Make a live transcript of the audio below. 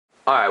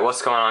Alright,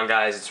 what's going on,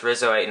 guys? It's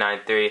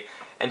Rizzo893,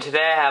 and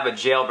today I have a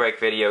jailbreak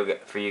video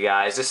for you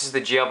guys. This is the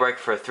jailbreak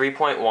for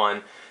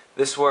 3.1.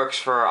 This works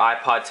for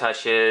iPod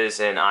Touches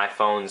and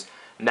iPhones.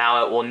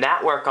 Now, it will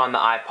not work on the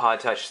iPod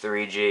Touch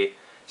 3G,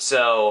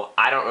 so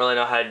I don't really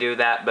know how to do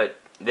that, but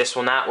this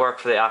will not work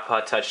for the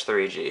iPod Touch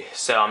 3G.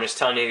 So I'm just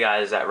telling you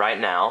guys that right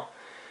now.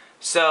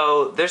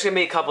 So there's going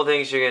to be a couple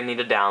things you're going to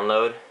need to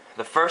download.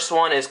 The first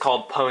one is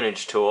called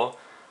Ponage Tool.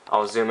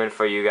 I'll zoom in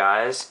for you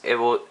guys. It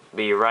will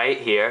be right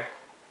here.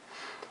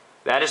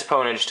 That is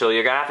Ponage Tool.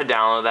 You're going to have to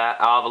download that.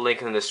 I'll have a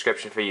link in the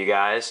description for you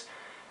guys.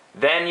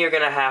 Then you're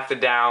going to have to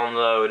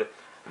download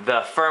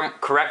the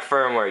correct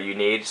firmware you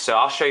need. So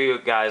I'll show you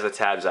guys the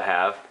tabs I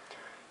have.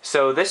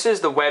 So this is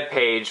the web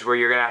page where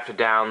you're going to have to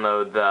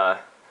download the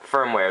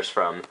firmwares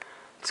from.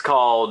 It's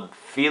called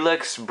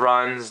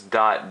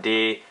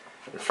felixbruns.d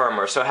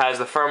firmware. So it has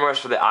the firmwares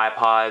for the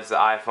iPods, the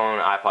iPhone,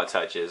 and iPod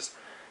Touches.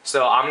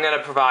 So I'm going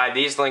to provide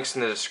these links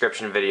in the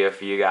description video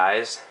for you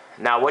guys.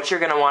 Now what you're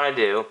going to want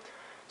to do,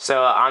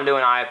 so I'm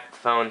doing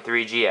iPhone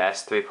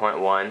 3GS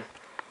 3.1.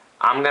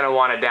 I'm going to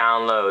want to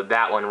download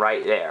that one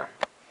right there.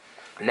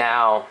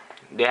 Now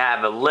they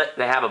have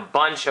a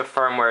bunch of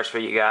firmwares for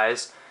you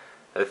guys.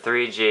 The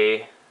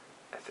 3G,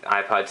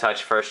 iPod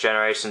Touch first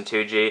generation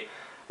 2G.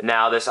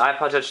 Now this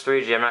iPod Touch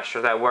 3G, I'm not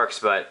sure if that works,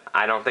 but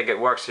I don't think it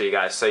works for you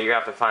guys, so you're going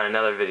to have to find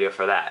another video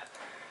for that.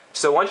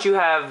 So once you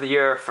have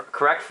your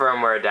correct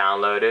firmware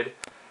downloaded,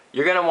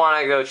 you're going to want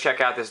to go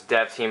check out this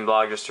dev team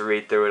blog just to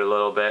read through it a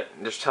little bit.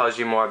 It just tells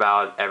you more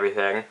about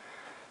everything.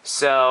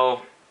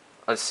 So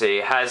let's see,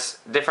 it has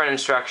different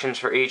instructions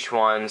for each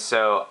one.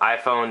 So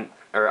iPod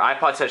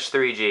Touch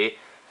 3G,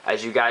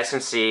 as you guys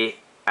can see,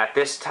 at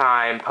this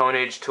time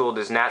Ponage Tool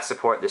does not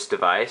support this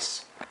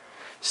device.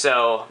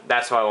 So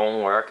that's why it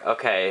won't work.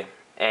 Okay,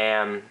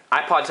 and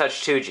iPod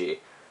Touch 2G.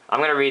 I'm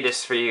going to read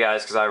this for you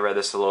guys because I read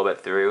this a little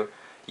bit through.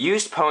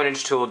 Used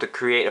Ponage Tool to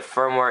create a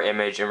firmware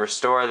image and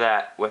restore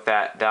that with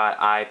that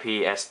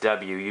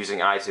 .ipsw using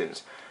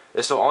iTunes.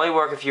 This will only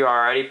work if you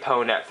are already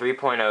pwned at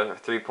 3.0 or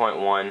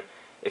 3.1.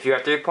 If you are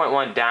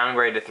 3.1,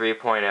 downgrade to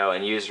 3.0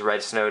 and use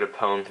Red Snow to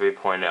pwn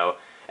 3.0.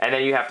 And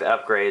then you have to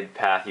upgrade the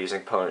path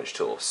using Ponage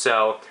Tool.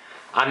 So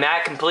I'm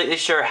not completely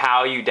sure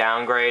how you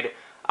downgrade.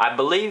 I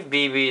believe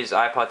BB's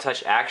iPod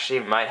Touch actually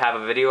might have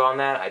a video on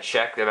that. I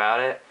checked about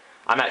it.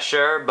 I'm not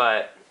sure,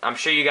 but I'm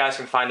sure you guys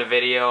can find a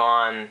video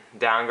on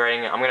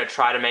downgrading. I'm going to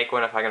try to make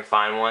one if I can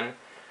find one.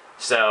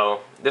 So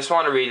just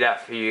want to read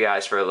that for you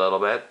guys for a little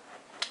bit.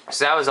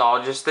 So that was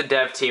all, just the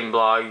dev team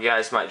blog. You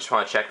guys might just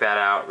want to check that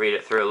out, read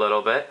it through a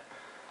little bit.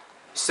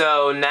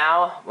 So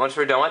now, once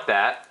we're done with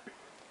that,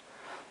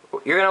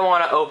 you're going to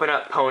want to open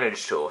up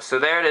Ponage Tool. So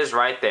there it is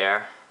right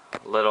there.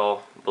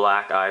 Little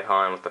black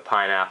icon with the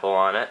pineapple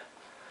on it.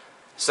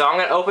 So I'm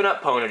going to open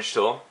up Ponage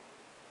Tool.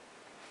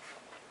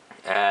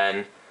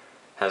 And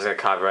has a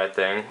copyright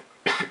thing.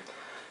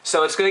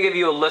 So it's going to give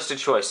you a list of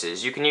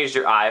choices. You can use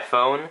your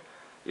iPhone,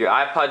 your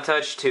iPod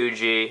Touch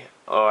 2G,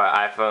 or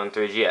iPhone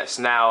 3GS.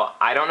 Now,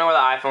 I don't know where the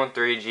iPhone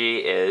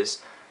 3G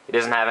is. It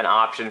doesn't have an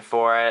option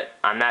for it.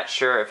 I'm not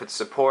sure if it's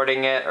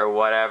supporting it or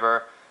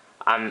whatever.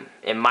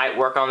 It might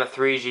work on the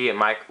 3G, it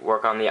might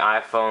work on the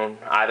iPhone,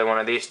 either one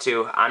of these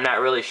two. I'm not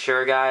really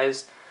sure,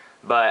 guys,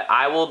 but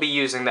I will be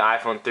using the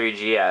iPhone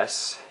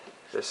 3GS.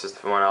 This is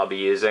the one I'll be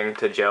using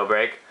to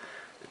jailbreak.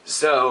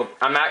 So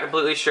I'm not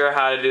completely sure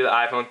how to do the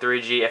iPhone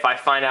 3G. If I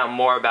find out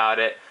more about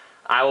it,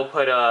 I will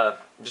put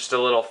just a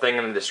little thing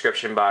in the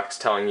description box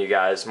telling you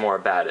guys more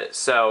about it.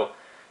 So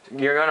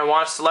you're going to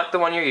want to select the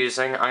one you're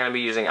using. I'm going to be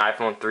using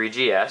iPhone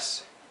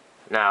 3GS.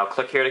 Now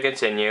click here to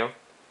continue.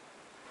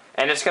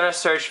 And it's going to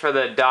search for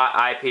the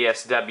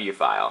 .ipsw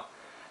file.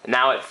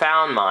 Now it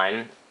found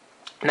mine.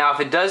 Now if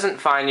it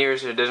doesn't find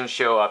yours or it doesn't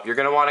show up, you're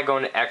going to want to go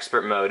into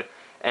expert mode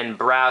and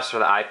browse for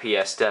the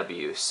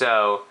IPSW.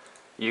 So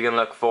you can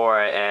look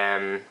for it,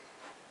 and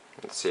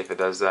let's see if it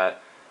does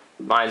that.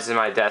 Mine's in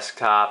my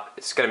desktop.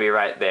 It's going to be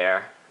right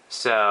there.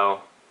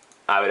 So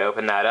I would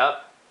open that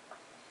up.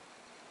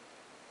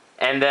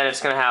 And then it's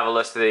going to have a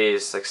list of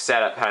these like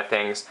setup kind of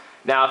things.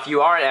 Now if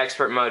you are in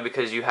expert mode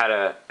because you had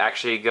to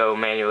actually go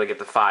manually get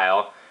the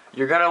file,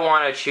 you're going to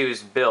want to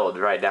choose build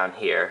right down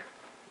here.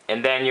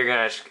 And then you're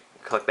going to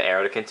click the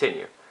arrow to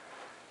continue.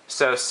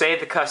 So save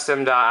the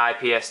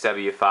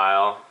custom.ipsw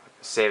file.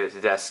 Save it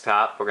to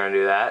desktop. We're going to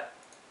do that.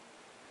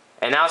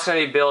 And now it's going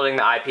to be building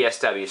the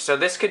IPSW. So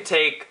this could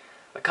take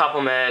a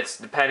couple minutes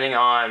depending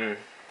on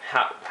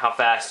how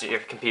fast your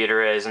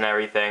computer is and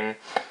everything.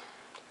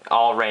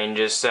 All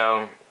ranges.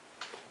 So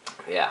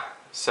yeah.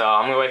 So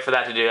I'm going to wait for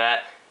that to do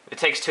that. If it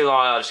takes too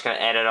long, I'm just going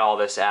to edit all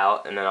this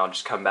out and then I'll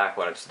just come back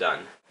when it's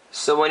done.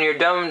 So when you're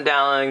done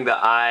downloading the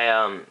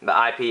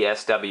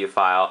IPSW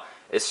file,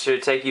 it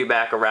should take you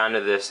back around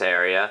to this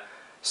area.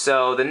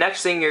 So the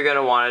next thing you're going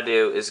to want to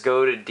do is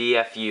go to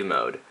DFU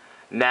mode.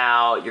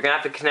 Now, you're going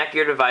to have to connect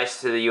your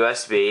device to the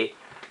USB.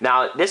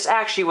 Now, this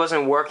actually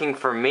wasn't working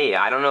for me.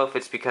 I don't know if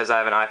it's because I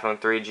have an iPhone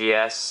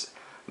 3GS.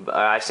 But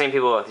I've seen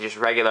people with just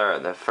regular,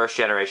 the first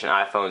generation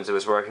iPhones, it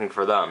was working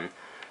for them.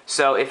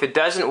 So if it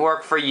doesn't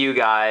work for you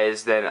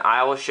guys, then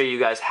I will show you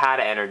guys how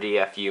to enter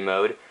DFU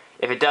mode.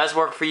 If it does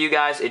work for you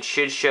guys, it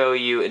should show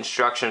you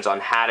instructions on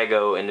how to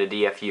go into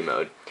DFU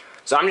mode.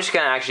 So I'm just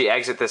going to actually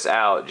exit this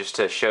out just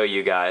to show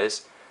you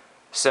guys.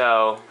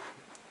 So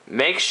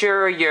make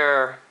sure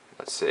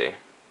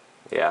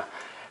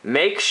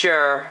make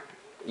sure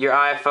your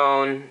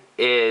iPhone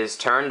is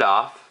turned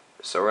off.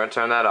 So we're going to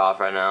turn that off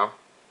right now.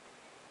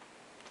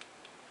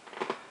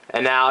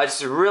 And now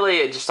it's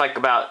really just like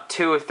about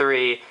 2 or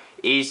 3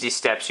 easy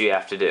steps you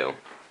have to do.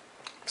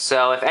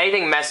 So if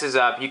anything messes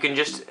up, you can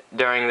just,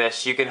 during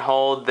this, you can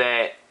hold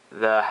the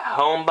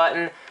home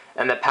button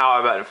and the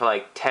power button for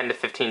like 10 to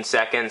 15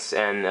 seconds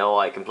and it'll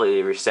like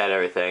completely reset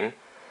everything.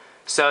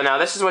 So now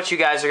this is what you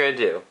guys are going to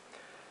do.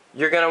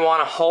 You're going to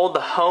want to hold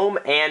the home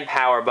and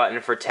power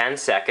button for 10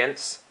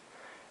 seconds.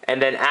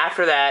 And then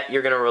after that,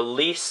 you're going to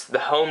release the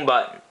home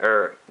button,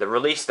 or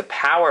release the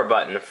power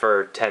button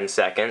for 10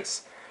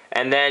 seconds.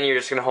 And then you're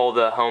just going to hold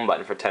the home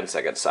button for 10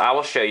 seconds. So I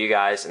will show you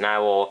guys and I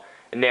will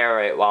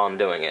narrate while I'm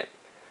doing it.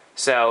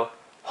 So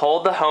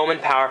hold the home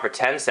and power for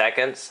 10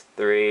 seconds.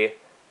 3,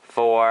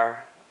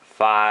 4,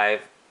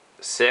 5,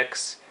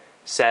 6,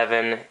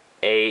 7,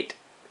 8,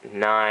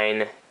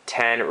 9,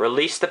 10.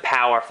 Release the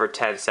power for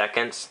 10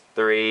 seconds.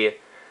 3,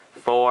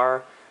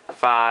 4,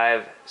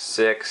 5,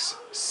 6,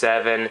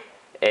 7,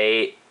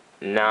 8,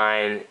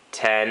 9,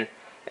 10.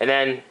 And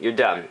then you're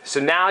done.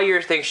 So now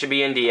your thing should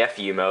be in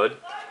DFU mode.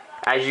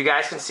 As you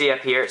guys can see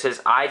up here, it says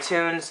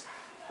iTunes.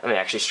 Let me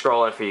actually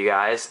scroll in for you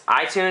guys.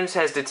 iTunes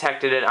has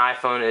detected an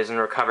iPhone is in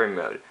recovery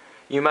mode.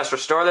 You must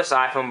restore this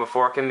iPhone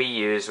before it can be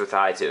used with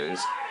iTunes.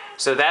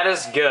 So that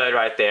is good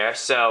right there.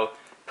 So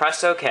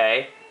press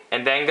OK,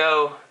 and then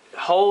go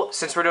hold.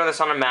 Since we're doing this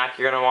on a Mac,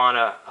 you're going to want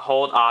to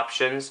hold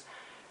Options,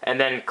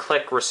 and then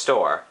click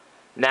Restore.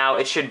 Now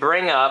it should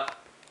bring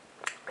up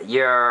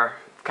your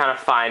kind of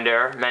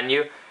Finder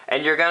menu,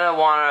 and you're going to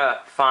want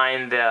to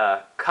find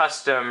the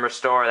custom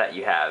restore that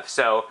you have.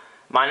 So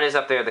mine is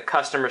up there, the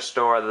custom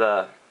restore,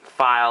 the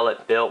file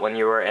it built when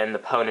you were in the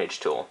Pwnage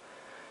tool.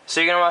 So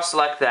you're going to want to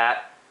select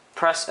that,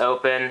 press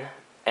open,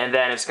 and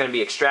then it's going to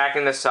be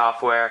extracting the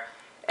software,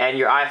 and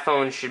your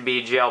iPhone should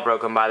be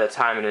jailbroken by the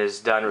time it is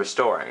done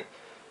restoring.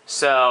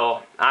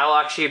 So I will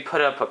actually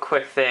put up a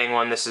quick thing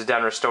when this is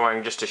done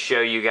restoring just to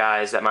show you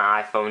guys that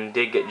my iPhone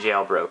did get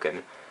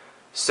jailbroken.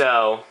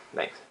 So,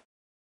 thanks.